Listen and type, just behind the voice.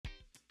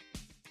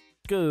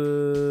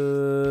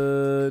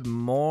Good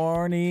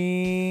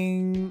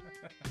morning,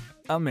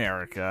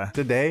 America.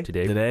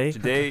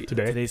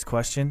 Today's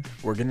question.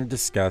 We're going to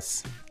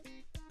discuss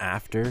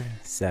after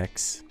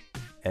sex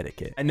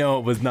etiquette. I know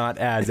it was not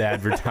as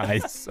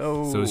advertised.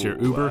 So is your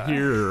Uber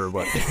here or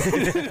what?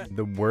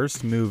 The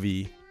worst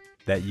movie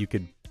that you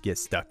could get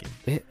stuck in.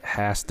 It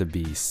has to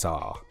be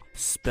Saw.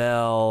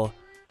 Spell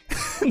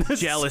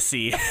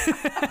jealousy.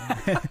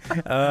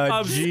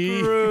 I'm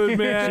screwed,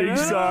 man.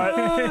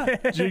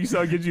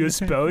 Jigsaw gives you a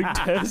spelling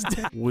test.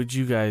 Would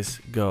you guys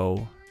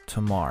go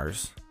to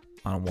Mars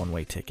on a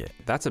one-way ticket?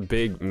 That's a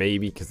big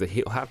maybe because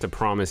he'll have to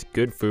promise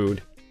good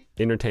food,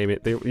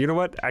 entertainment. You know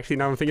what? Actually,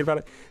 now I'm thinking about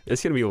it,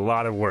 it's going to be a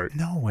lot of work.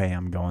 No way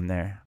I'm going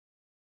there.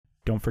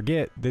 Don't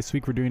forget, this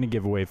week we're doing a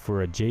giveaway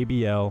for a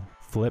JBL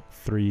Flip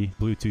 3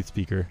 Bluetooth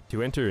speaker.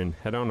 To enter in,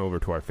 head on over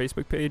to our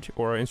Facebook page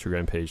or our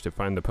Instagram page to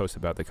find the post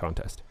about the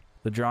contest.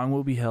 The drawing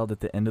will be held at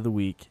the end of the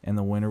week, and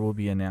the winner will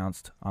be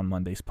announced on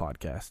Monday's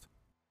podcast.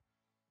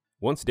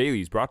 Once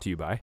Daily is brought to you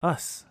by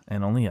Us,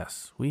 and only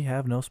us. We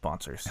have no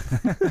sponsors.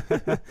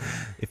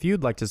 If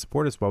you'd like to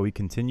support us while we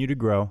continue to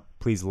grow,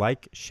 please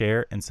like,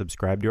 share, and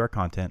subscribe to our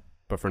content.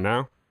 But for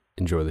now,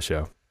 enjoy the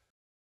show.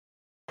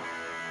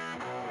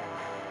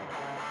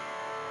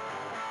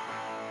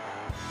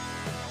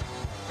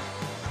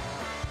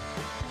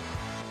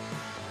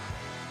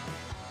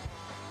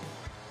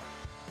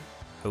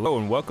 Hello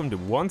and welcome to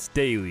Once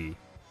Daily.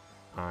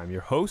 I'm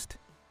your host,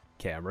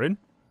 Cameron.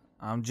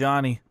 I'm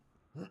Johnny.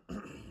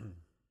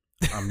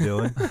 I'm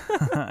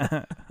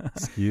Dylan.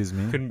 Excuse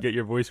me. Couldn't get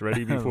your voice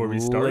ready before we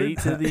started. Late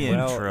to the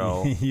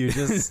intro. You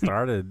just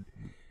started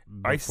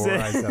before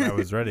I said I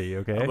was ready,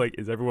 okay? I'm like,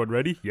 is everyone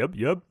ready? Yep.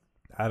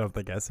 I don't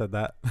think I said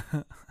that.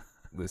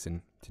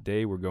 Listen,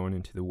 today we're going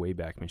into the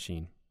Wayback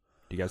Machine.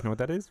 Do you guys know what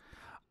that is?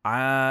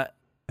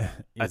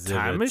 Is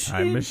time it a machine?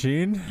 time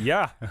machine?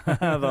 Yeah.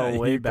 The You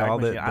Wayback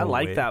called it Machine. I the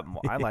like way- that.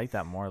 I like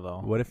that more though.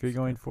 What if you're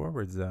going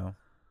forwards, though?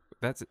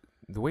 That's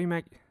the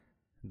Wayback.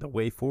 The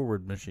way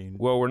forward machine.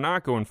 Well, we're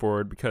not going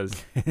forward because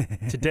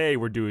today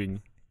we're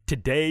doing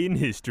Today in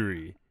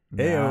History.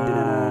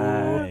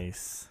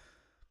 Nice.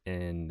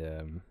 And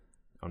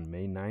on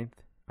May 9th,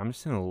 I'm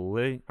just gonna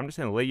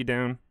lay you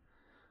down.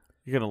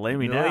 You're gonna lay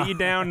me down. Lay you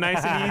down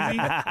nice and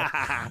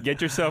easy.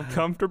 Get yourself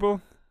comfortable.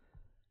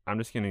 I'm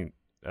just gonna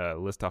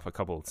list off a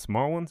couple of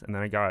small ones, and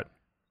then I got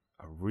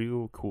a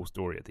real cool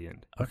story at the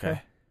end.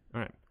 Okay.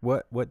 All right.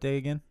 What day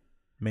again?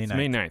 May 9th. It's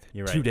May 9th.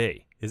 You're right.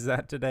 Today. Is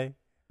that today?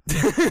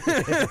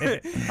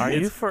 Are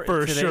you It's for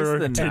for sure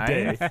the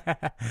today.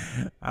 9th?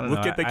 I don't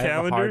Look know. at the I have a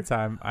calendar. hard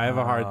time. I have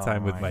a hard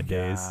time with my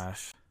days.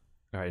 Gosh.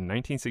 All right. In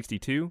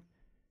 1962,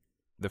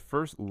 the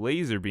first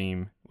laser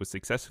beam was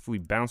successfully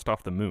bounced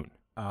off the moon.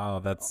 Oh,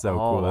 that's so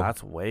Oh, cool.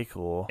 that's way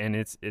cool. And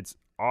it's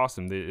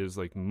awesome. It was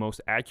like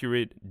most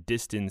accurate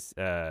distance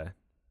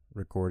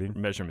Recording.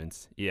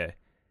 measurements. Yeah.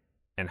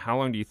 And how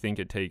long do you think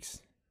it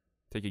takes?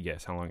 Take a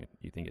guess. How long do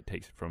you think it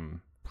takes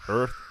from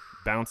Earth,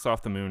 bounce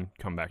off the moon,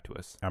 come back to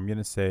us? I'm going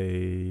to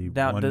say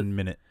Now, 1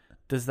 minute.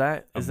 Is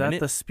that minute?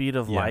 the speed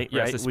of Yeah. light?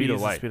 Yeah, right? it's the We speed of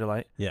use light. The speed of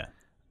light.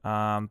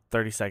 Yeah.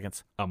 30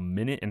 seconds. A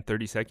minute and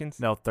 30 seconds?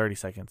 No, 30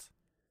 seconds.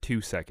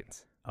 2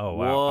 seconds. Oh,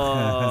 wow.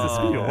 Whoa. It's the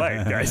speed of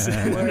light, guys.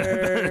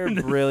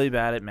 We're really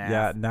bad at math.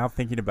 Yeah, now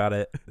thinking about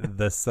it,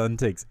 the sun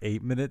takes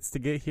 8 minutes to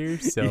get here,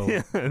 so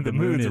Yeah, the moon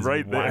moon's is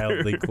right there.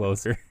 wildly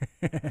closer.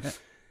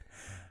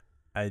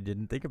 I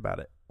didn't think about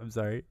it. I'm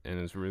sorry. And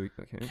it's really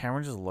okay.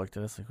 Cameron just looked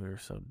at us like we were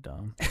so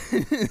dumb.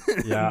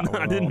 Yeah, No,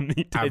 I didn't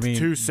mean to. I mean,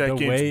 2 the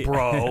seconds, way-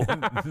 bro.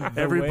 the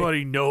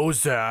Everybody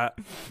knows that.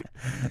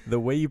 the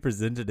way you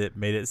presented it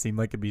made it seem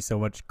like it'd be so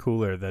much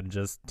cooler than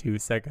just 2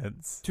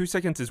 seconds. 2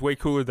 seconds is way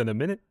cooler than a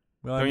minute.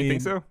 Well, Don't you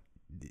think so?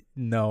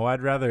 No,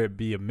 I'd rather it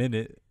be a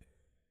minute.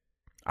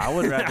 I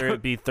would rather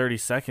it be 30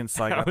 seconds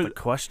so I got How the is-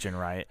 question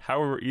right.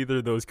 How are either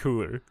of those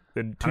cooler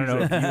than 2 I don't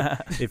know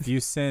seconds? if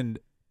you send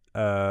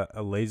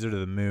a laser to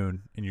the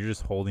moon and you're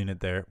just holding it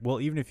there.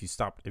 Well, even if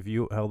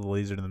you held the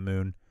laser to the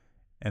moon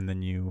and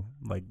then you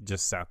like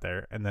just sat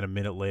there and then a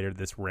minute later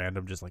this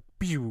random just like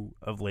pew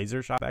of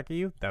laser shot back at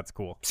you, that's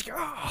cool.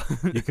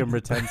 You can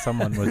pretend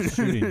someone was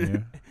shooting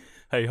you.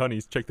 Hey,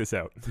 honeys, check this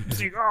out.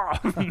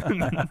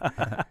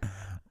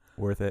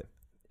 Worth it.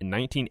 In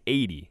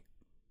 1980,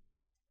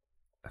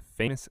 a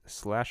famous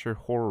slasher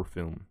horror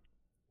film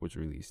was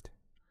released.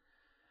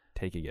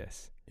 Take a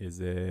guess. Is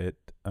it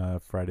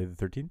Friday the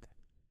 13th?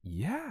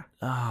 Yeah.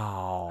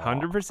 Oh.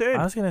 100%.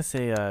 I was going to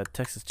say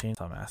Texas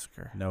Chainsaw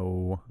Massacre.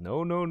 No,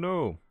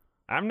 No.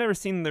 I've never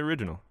seen the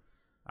original.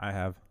 I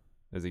have.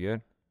 Is it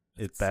good?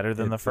 It's Better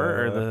than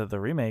the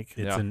remake. It's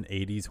Yeah. an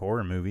 80s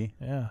horror movie.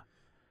 Yeah.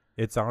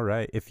 It's all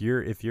right. If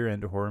you're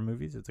into horror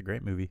movies, it's a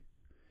great movie.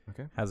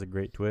 Okay. Has a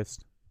great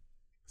twist.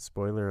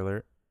 Spoiler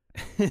alert.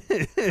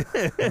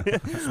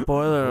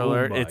 Spoiler Oh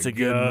alert, my it's a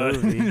God.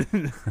 good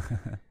movie.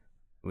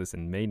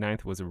 Listen, May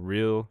 9th was a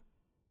real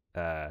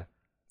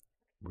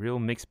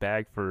mixed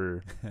bag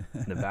for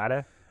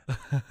Nevada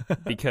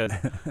because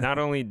not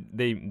only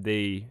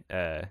they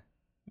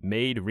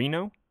made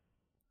Reno,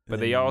 but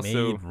they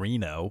also made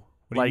Reno.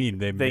 What do you mean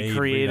They made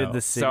created Reno?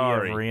 the city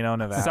Sorry. of Reno,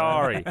 Nevada.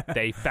 Sorry,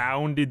 they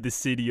founded the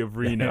city of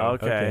Reno.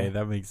 Okay.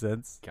 That makes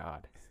sense.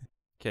 God.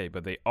 Okay,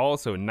 but they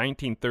also in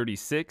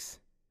 1936.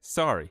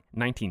 Sorry,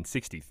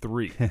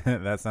 1963.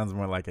 That sounds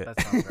more like it.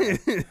 That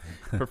sounds right.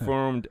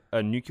 performed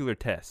a nuclear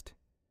test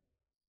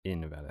in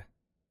Nevada.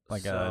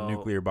 Like So- a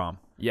nuclear bomb.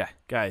 Yeah.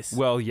 Guys,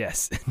 Well,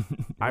 yes.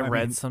 I I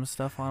read mean- some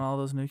stuff on all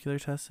those nuclear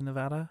tests in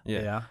Nevada.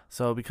 Yeah.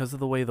 So because of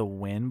the way the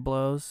wind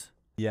blows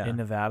Yeah. in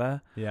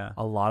Nevada, Yeah.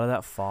 a lot of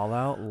that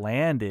fallout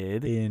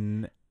landed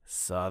In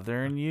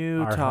southern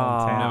hometown.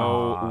 Utah.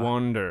 No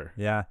wonder.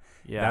 yeah.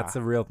 Yeah, That's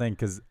a real thing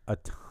because a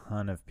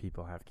ton of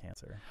people have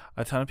cancer.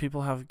 a ton of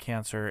people have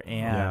cancer,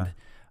 and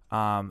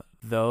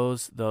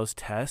those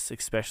tests,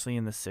 especially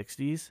in the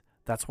 60s,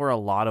 that's where a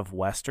lot of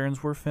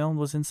westerns were filmed,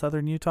 was in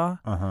southern Utah,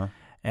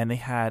 and they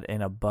had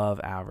an above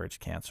average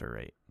cancer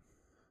rate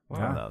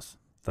from Wow. those.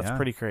 That's Yeah.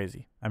 pretty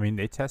crazy. I mean,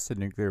 they tested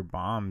nuclear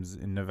bombs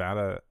in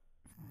Nevada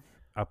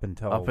up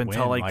until Up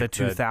until when? like the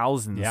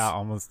 2000s. Yeah,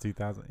 almost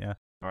 2000. Yeah.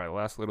 All right,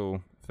 last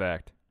little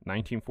fact.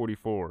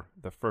 1944,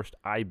 the first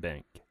eye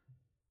bank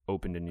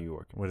opened in New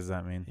York. What does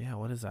that mean? Yeah,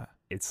 what is that?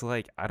 It's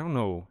like, I don't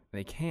know,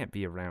 they can't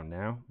be around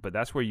now, but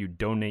that's where you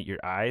donate your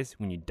eyes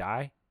when you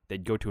die.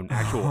 They'd go to an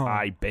actual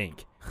eye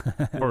bank.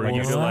 Or like,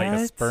 you're a, like a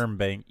What? sperm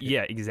bank.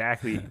 Yeah,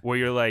 exactly. Where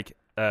you're like,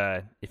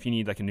 if you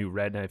need like a new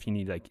retina, if you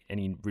need like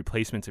any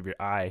replacements of your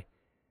eye,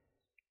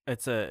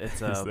 It's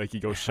it's a like you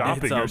go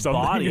shopping it's a or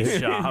something. body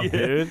shop, Yeah.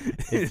 dude.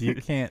 If you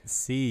can't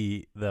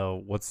see,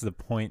 though, what's the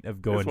point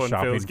of going one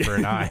shopping feels for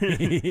an good.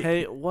 eye?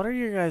 Hey, what are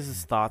your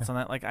guys' thoughts on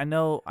that? Like, I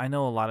know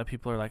a lot of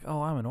people are like,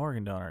 "Oh, I'm an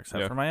organ donor,"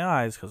 except Yeah. for my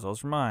eyes because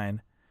those are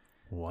mine.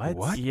 What?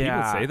 What? Yeah,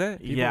 People say that?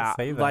 People yeah,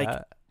 say like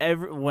that.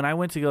 when I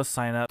went to go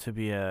sign up to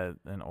be a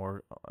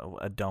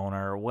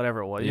donor or whatever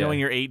it was. You know, Yeah. when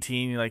you're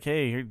 18, you're like,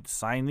 "Hey, here,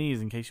 sign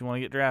these in case you want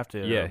to get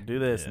drafted. Yeah. Or do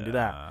this and do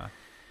that."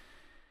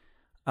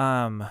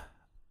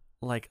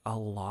 Like a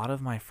lot of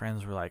my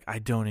friends were like, "I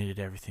donated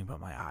everything but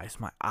my eyes.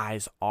 My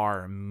eyes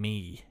are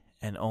me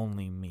and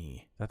only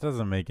me." That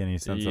doesn't make any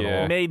sense at Yeah.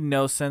 all. It made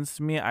no sense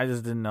to me. I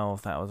just didn't know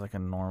if that was like a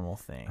normal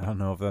thing. I don't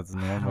know if that's I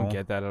normal. don't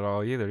get that at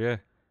all either, yeah.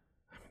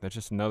 That's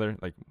just another,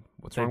 like,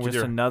 what's Like wrong with just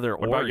your, another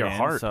what organ. about your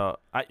heart? So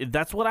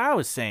that's what I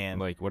was saying.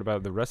 like, what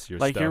about the rest of your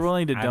Like stuff? you're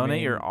willing to I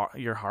donate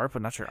mean- your heart,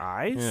 but not your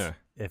eyes. Yeah.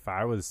 If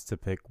I was to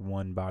pick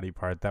one body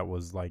part that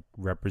was like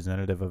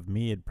representative of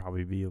me, it'd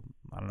probably be,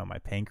 I don't know, my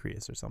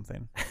pancreas or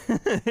something.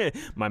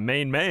 My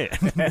main man.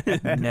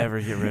 Never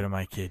get rid of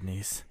my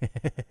kidneys.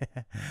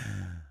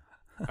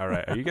 All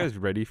right, are you guys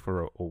ready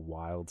for a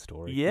wild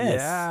story? Yes.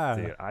 Yeah.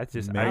 Dude, I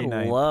just, I May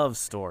 9th. love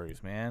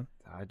stories, man.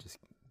 I just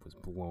was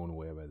blown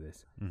away by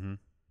this. Mm-hmm.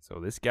 So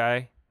this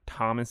guy,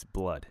 Thomas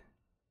Blood.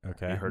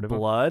 Okay. You heard of him?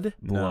 Blood.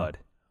 No. Blood.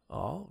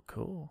 Oh,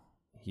 cool.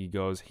 He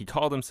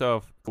called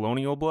himself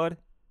Colonial Blood.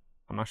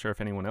 I'm not sure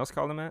if anyone else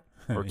called him that.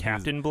 Or He was-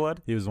 Captain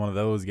Blood. He was one of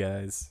those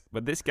guys.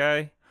 But this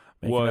guy,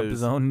 Making up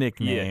his own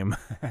nickname.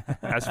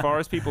 as far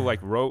as people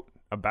like wrote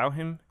about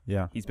him,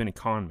 Yeah. he's been a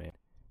con man.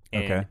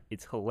 And Okay.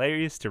 it's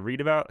hilarious to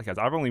read about because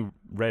I've only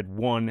read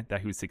one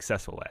that he was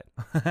successful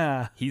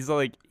at. He's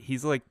like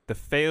the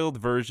failed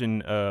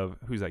version of,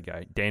 who's that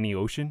guy? Danny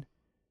Ocean.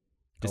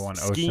 Oh, on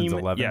scheme, Ocean's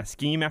 11? Yeah,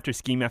 scheme after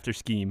scheme after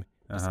scheme.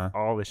 Just Uh-huh.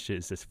 all this shit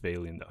is just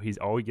failing though. He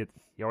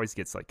always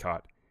gets like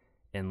caught.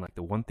 And like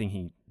the one thing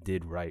he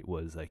did right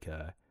was like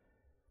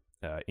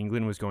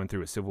England was going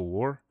through a civil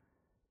war,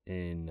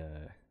 and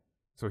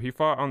so he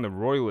fought on the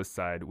royalist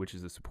side, which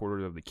is the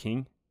supporter of the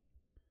king.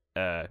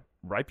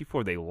 Right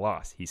before they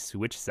lost, he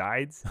switched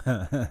sides.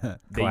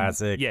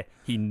 Classic.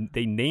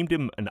 They named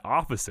him an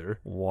officer.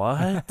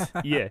 What?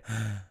 Yeah,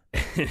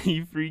 and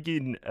he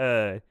freaking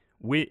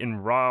went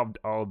and robbed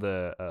all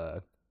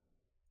the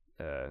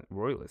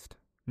royalists.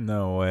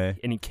 No way.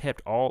 And he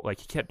kept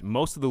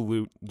most of the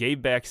loot,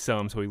 gave back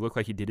some, so he looked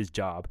like he did his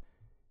job.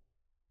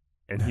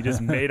 And he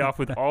just made off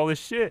with all this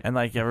shit. And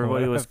like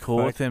everybody What was the cool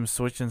fuck? with him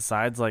switching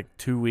sides like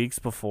 2 weeks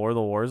before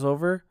the war's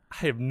over. I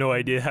have no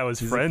idea how his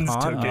He's a friends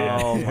con took man.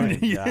 it. Oh my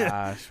Yeah.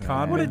 gosh,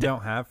 Con man.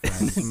 don't have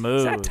friends. Smooth.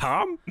 Is that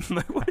Tom?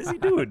 Like, what is he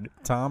doing?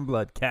 Tom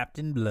Blood,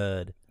 Captain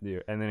Blood.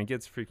 Dude, and then it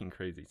gets freaking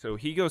crazy. So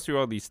he goes through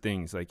all these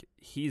things. Like,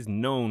 he's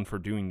known for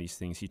doing these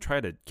things. He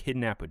tried to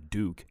kidnap a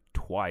duke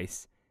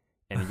twice,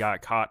 and he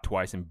got caught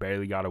twice and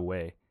barely got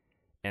away.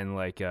 And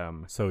like,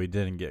 So he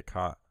didn't get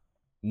caught.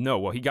 no,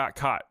 well, he got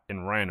caught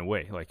and ran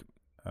away. Like,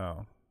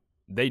 Oh.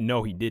 they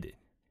know he did it.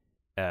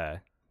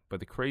 But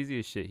the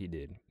craziest shit he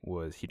did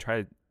was he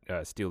tried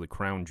to steal the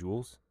crown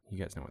jewels. You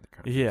guys know what the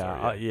crown jewels Yeah,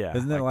 are, yeah.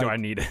 Isn't it Like, like, do I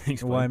need to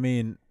explain? well, I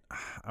mean,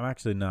 I'm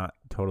actually not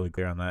totally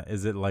clear on that.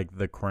 Is it like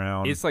the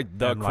crown? It's like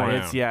the and,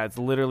 like, crown. It's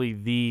literally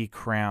the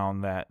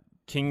crown that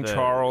King the-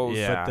 Charles.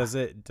 yeah. But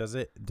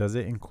does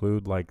it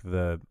include like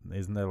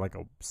isn't there like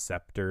a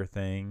scepter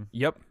thing?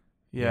 Yep.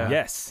 yeah.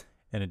 Yes.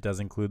 And it does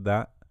include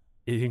that?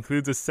 It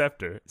includes a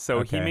scepter. So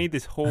he Okay. made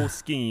this whole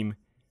scheme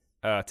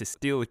to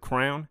steal the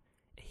crown.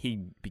 He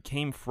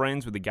became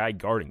friends with the guy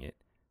guarding it.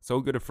 So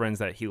good of friends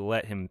that he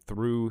let him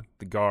through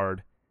the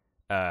guard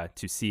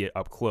to see it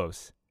up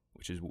close,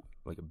 which is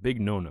like a big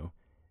no-no.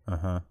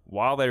 Uh-huh.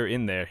 While they were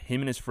in there,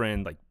 him and his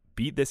friend like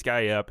beat this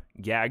guy up,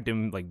 gagged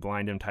him, like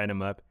blinded him, tied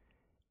him up,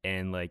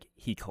 and like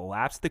he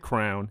collapsed the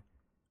crown,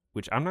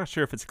 which I'm not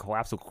sure if it's a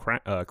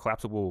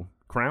collapsible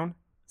crown.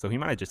 So he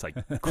might have just like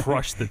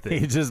crushed the thing.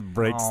 He just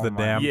breaks the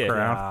damn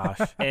crown.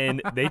 And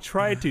they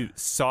tried to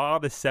saw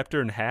the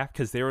scepter in half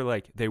because they were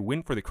like, they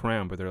went for the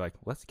crown, but they're like,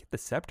 let's get the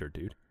scepter,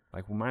 dude.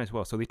 Like, we might as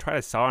well. So they tried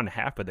to saw it in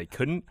half, but they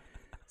couldn't.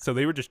 So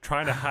they were just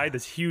trying to hide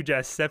this huge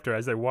ass scepter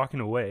as they're walking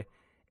away.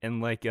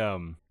 And like,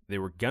 they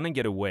were gonna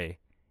get away.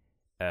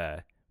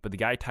 But the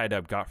guy tied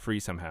up got free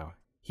somehow.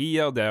 He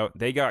yelled out,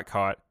 they got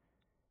caught.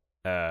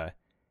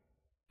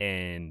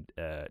 And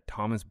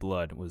Thomas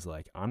Blood was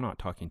like, I'm not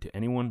talking to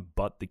anyone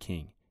but the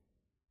king.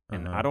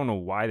 And I don't know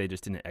why they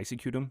just didn't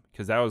execute him,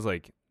 because that was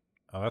like,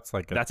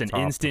 that's an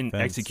instant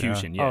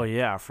execution. Yeah. Oh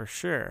yeah, for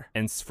sure.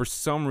 And for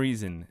some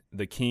reason,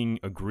 the king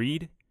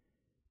agreed.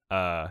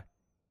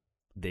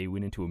 They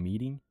went into a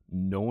meeting.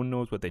 No one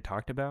knows what they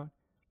talked about.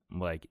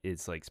 Like,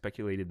 it's like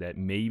speculated that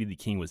maybe the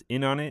king was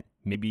in on it.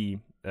 Maybe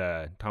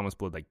Thomas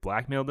Blood like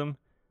blackmailed him,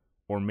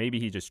 or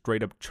maybe he just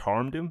straight up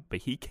charmed him.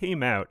 But he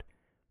came out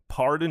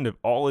pardoned of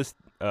all his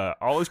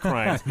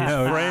crimes.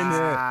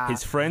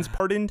 His friends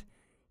pardoned.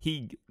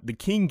 The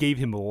king gave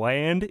him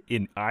land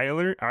in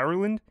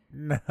Ireland.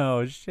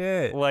 No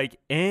shit. Like,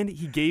 and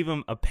he gave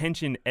him a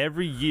pension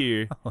every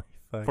year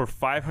for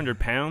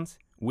 £500,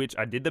 which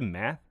I did the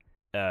math.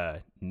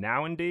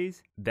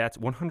 Nowadays, that's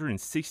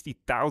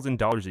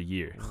 $160,000 a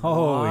year.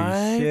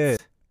 Holy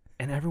shit!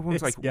 And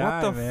everyone's like,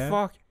 "What the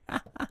fuck?"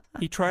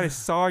 He tried to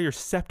saw your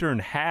scepter in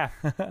half.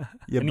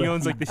 Yeah, and he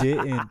owns like this.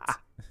 Didn't.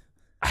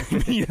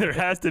 I mean, there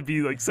has to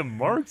be like some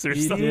marks or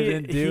something.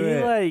 Didn't do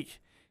it. Like,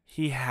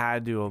 he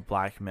had to have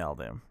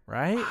blackmailed him,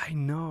 right? I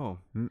know.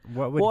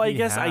 What would I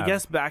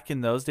guess back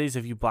in those days,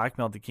 if you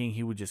blackmailed the king,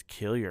 he would just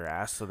kill your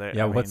ass. So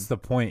that what's the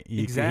point?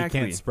 Exactly.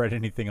 He can't spread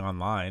anything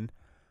online.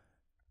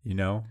 You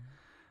know,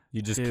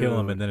 you just kill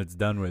him and then it's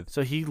done with.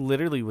 So he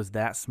literally was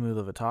that smooth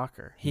of a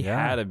talker. He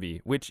had to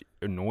be, which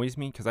annoys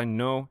me because I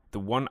know the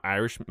one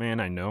Irish man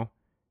I know,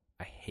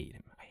 I hate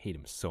him. I hate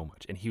him so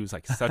much, and he was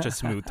like such a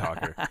smooth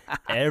talker.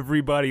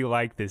 Everybody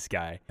liked this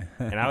guy,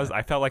 and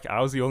I felt like I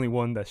was the only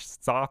one that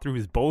saw through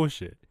his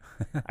bullshit.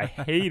 I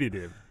hated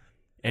him,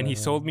 and he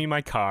sold me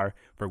my car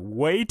for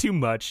way too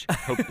much.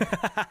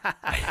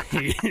 I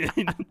hated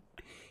it.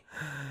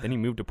 Then he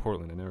moved to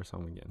Portland. I never saw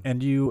him again.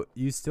 And you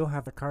still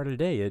have the car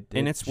today.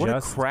 It's what a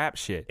crap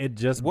shit. It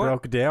just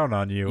broke down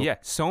on you. Yeah,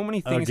 so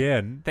many things.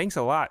 Again. Thanks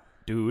a lot,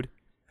 dude.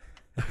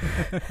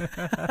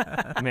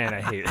 Man,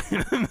 I hate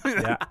it.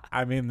 Yeah,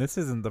 I mean, this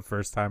isn't the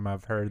first time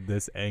I've heard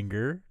this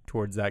anger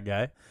towards that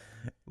guy.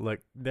 Look,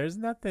 there's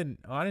nothing,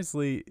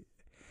 honestly,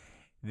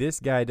 this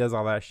guy does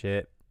all that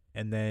shit,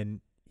 and then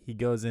he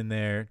goes in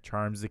there,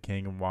 charms the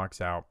king, and walks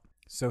out.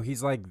 So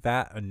he's like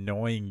that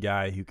annoying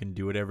guy who can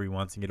do whatever he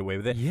wants and get away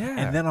with it. Yeah.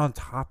 And then on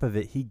top of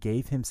it, he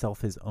gave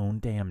himself his own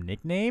damn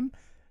nickname.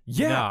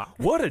 Yeah. Nah.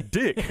 What a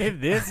dick.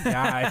 This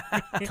guy.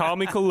 Call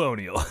me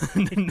Colonial.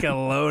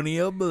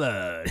 Colonial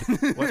Blood.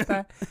 What's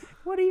that?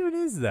 What even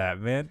is that,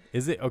 man?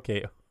 Is it?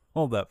 Okay,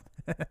 hold up.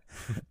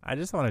 I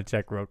just want to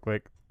check real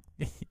quick.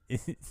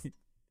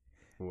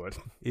 What?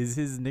 Is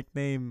his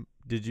nickname,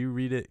 did you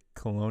read it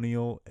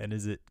Colonial, and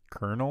is it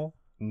Colonel?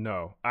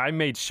 No, I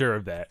made sure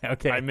of that.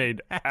 Okay. I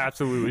made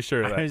absolutely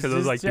sure of that. Because I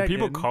was like, do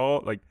people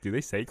do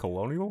they say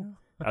Colonial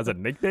as a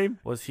nickname?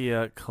 Was he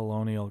a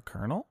colonial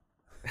colonel?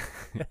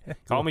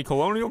 Call me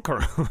Colonial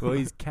Colonel. Well,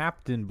 he's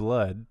Captain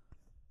Blood.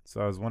 So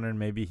I was wondering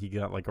maybe he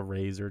got like a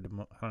raise or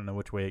I don't know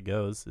which way it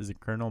goes. Is a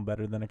colonel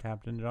better than a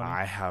captain, John?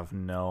 I have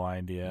no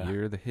idea.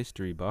 You're the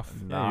history buff.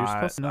 Yeah, you're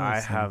supposed to know I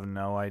this, have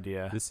no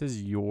idea. This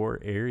is your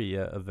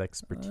area of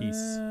expertise.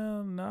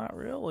 Not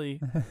really.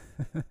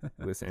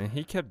 Listen,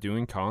 he kept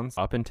doing cons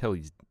up until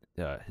his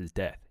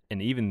death.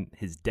 And even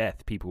his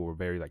death, people were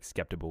very like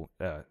skeptical.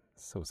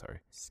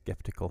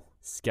 Skeptical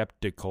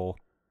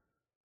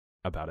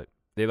about it.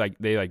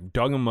 They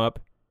dug him up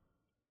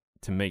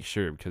to make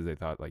sure because they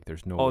thought like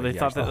there's no way. Oh, they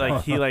thought that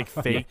like he like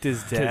faked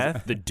his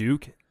death. The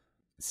Duke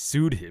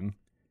sued him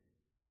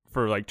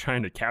for like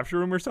trying to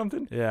capture him or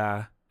something.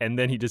 Yeah. And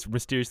then he just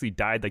mysteriously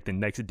died like the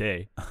next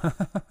day.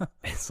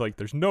 It's like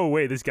there's no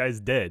way this guy's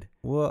dead.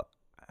 Well,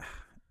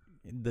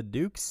 the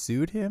Duke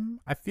sued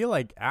him. I feel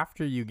like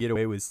after you get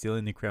away with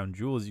stealing the crown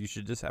jewels, you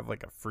should just have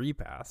like a free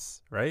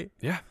pass, right?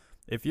 Yeah.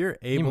 If you're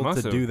able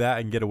to do that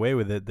and get away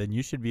with it, then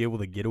you should be able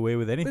to get away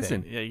with anything.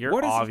 Listen, yeah,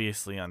 you're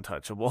obviously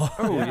untouchable.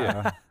 Oh,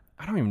 yeah.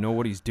 I don't even know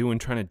what he's doing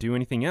trying to do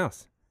anything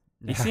else.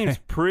 He seems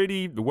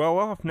pretty well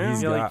off now.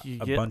 He's got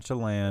a bunch of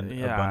land,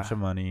 a bunch of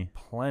money.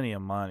 Plenty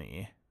of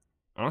money.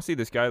 Honestly,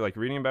 this guy, like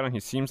reading about him, he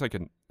seems like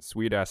a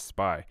sweet-ass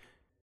spy.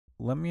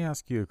 Let me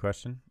ask you a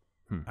question.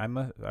 I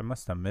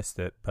must have missed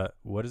it, but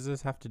what does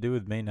this have to do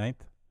with May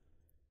 9th?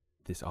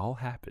 This all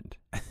happened.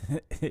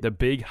 The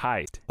big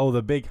heist. Oh,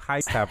 the big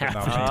heist happened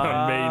on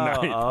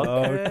May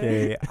 9th.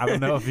 Okay. I don't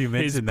know if you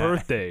mentioned his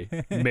birthday,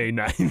 May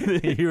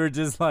 9th. You were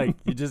just like,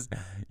 you just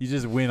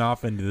went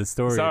off into the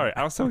story. Sorry,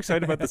 I was so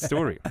excited about the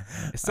story.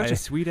 It's such a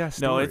sweet ass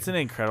story. No, it's an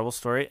incredible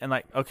story. And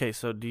like, okay,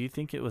 so do you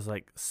think it was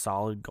like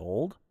solid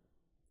gold?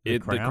 The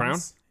crown?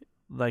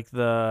 like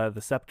the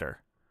scepter.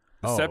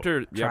 The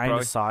scepter, yeah, Trying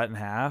probably. to saw it in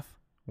half.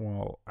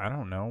 Well, I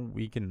don't know.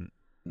 We can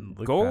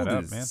look Gold that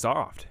up, is man.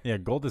 soft. Yeah,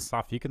 gold is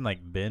soft. You can like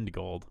bend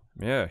gold.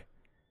 Yeah.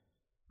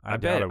 I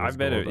bet it was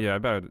gold. Yeah, I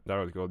bet that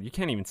was gold. You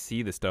can't even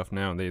see the stuff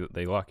now.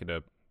 They lock it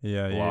up.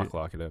 Yeah,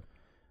 Lock it up.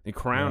 The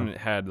crown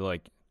had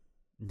like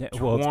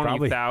well, it's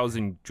probably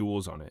 20,000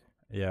 jewels on it.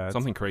 yeah, it's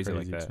Something crazy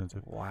like that.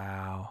 expensive.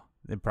 Wow.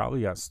 It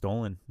probably got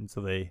stolen, and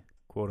so they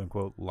quote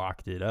unquote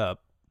locked it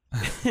up.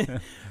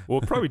 Well,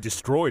 it probably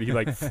destroyed. He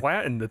like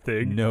flattened the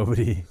thing.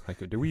 Nobody.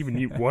 Like, do we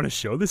even want to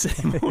show this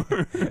anymore?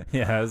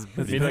 Yeah, It's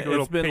Made like a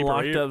little been paper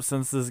locked ape. up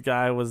since this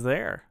guy was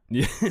there.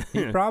 Yeah.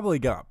 he probably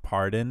got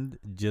pardoned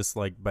just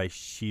like by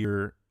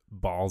sheer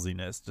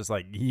ballsiness. Just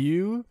like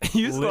you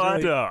You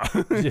thought,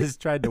 literally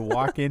just tried to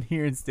walk in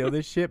here and steal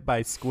this shit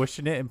by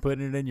squishing it and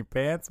putting it in your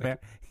pants, man.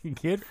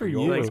 Good for you.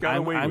 always got I'm,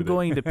 away I'm with it.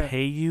 going to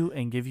pay you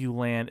and give you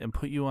land and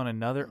put you on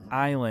another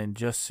island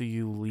just so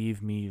you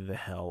leave me the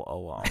hell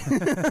alone.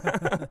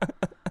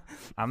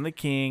 I'm the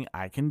king.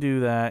 I can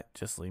do that.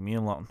 Just leave me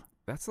alone.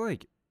 That's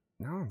like,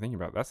 now I'm thinking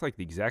about it, that's like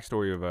the exact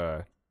story of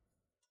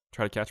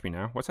Try to Catch Me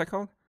Now. What's that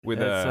called? With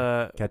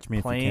It's Catch Me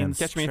If You Can. planes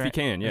Catch Me If You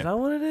Can, Is yeah. that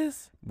what it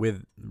is?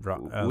 With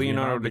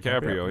Leonardo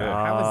DiCaprio, yeah.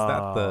 How is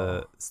that Oh.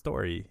 the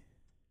story?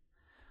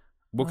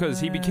 Because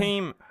he What?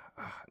 became,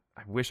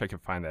 I wish I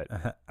could find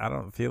that. I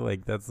don't feel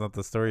like that's not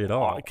the story at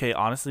all. Okay,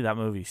 honestly, that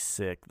movie's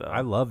sick though.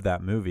 I love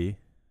that movie.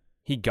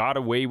 He got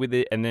away with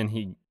it, and then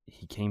he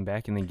came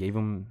back and they gave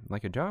him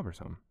like a job or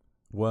something.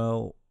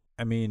 Well,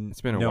 I mean, It's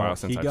been a while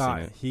since I've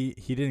seen it.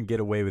 He didn't get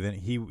away with it.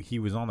 He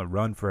was on the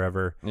run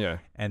forever, Yeah.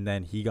 and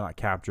then he got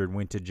captured,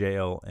 went to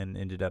jail, and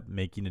ended up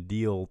making a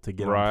deal to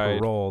get Right. on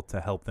parole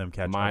to help them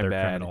catch My other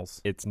bad.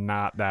 criminals. It's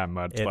not that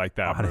much It like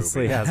that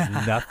honestly movie.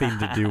 has nothing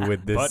to do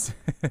with this.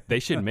 They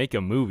should make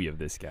a movie of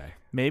this guy.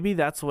 Maybe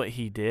that's what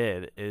he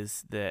did.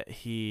 Is that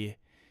he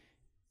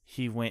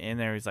went in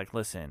there. He's like,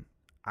 listen,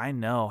 I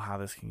know how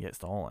this can get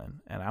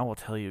stolen, and I will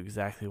tell you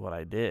exactly what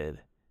I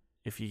did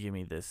if you give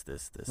me this.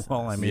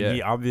 Well, I and this." mean, Yeah.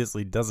 he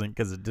obviously doesn't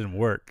because it didn't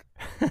work.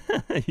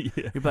 Yeah.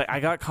 He'd be like, I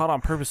got caught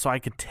on purpose so I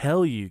could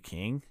tell you,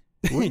 King.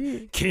 What do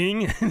you,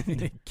 King.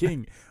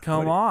 King?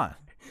 Come What- on.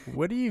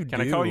 What do you do?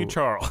 Can I call you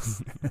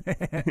Charles?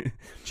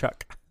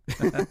 Chuck?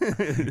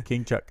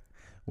 King Chuck.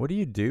 What do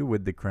you do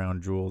with the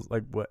crown jewels?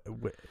 Like, where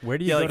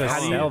do you Yeah, go like, to how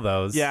do you- sell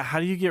those? Yeah, how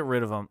do you get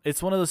rid of them?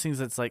 It's one of those things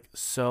that's like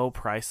so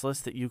priceless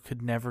that you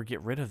could never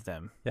get rid of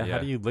them. Yeah. Yeah. How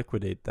do you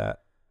liquidate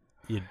that?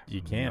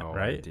 You can't, No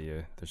right?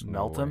 idea. There's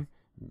Melt no them.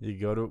 You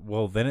go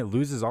to then it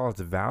loses all its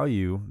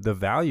value. The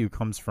value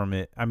comes from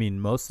it. I mean,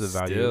 most of the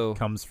value Still,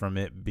 comes from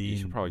it You being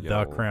should probably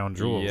the get crown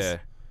jewels. Yeah. you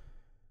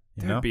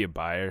There'd know, be a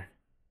buyer.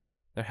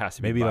 There has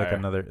to be maybe a buyer. like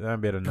another.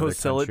 That'd be at another Go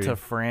sell country. it to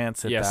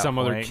France at Yeah, that some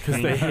other point because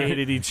king. they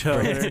hated each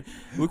other.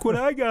 Look what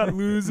I got,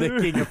 loser.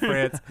 The King of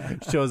France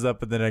shows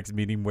up at the next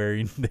meeting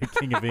wearing the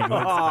King of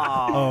England's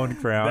own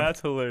crown.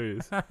 That's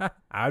hilarious.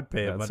 I'd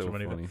pay a That's bunch so of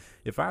money. funny.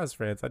 If I was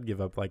France, I'd give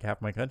up like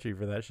half my country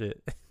for that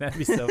shit. That'd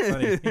be so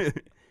funny.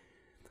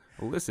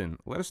 Well, listen,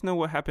 let us know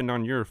what happened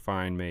on your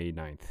fine May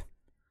 9th.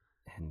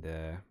 And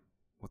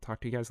we'll talk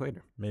to you guys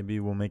later. Maybe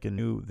we'll make a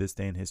new This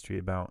Day in History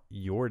about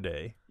your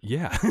day.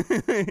 Yeah.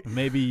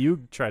 Maybe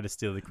you try to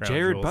steal the crown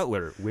Jared jewels.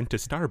 Butler went to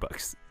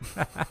Starbucks.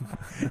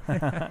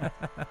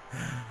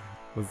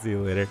 We'll see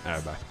you later. All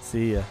right, bye.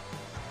 See ya.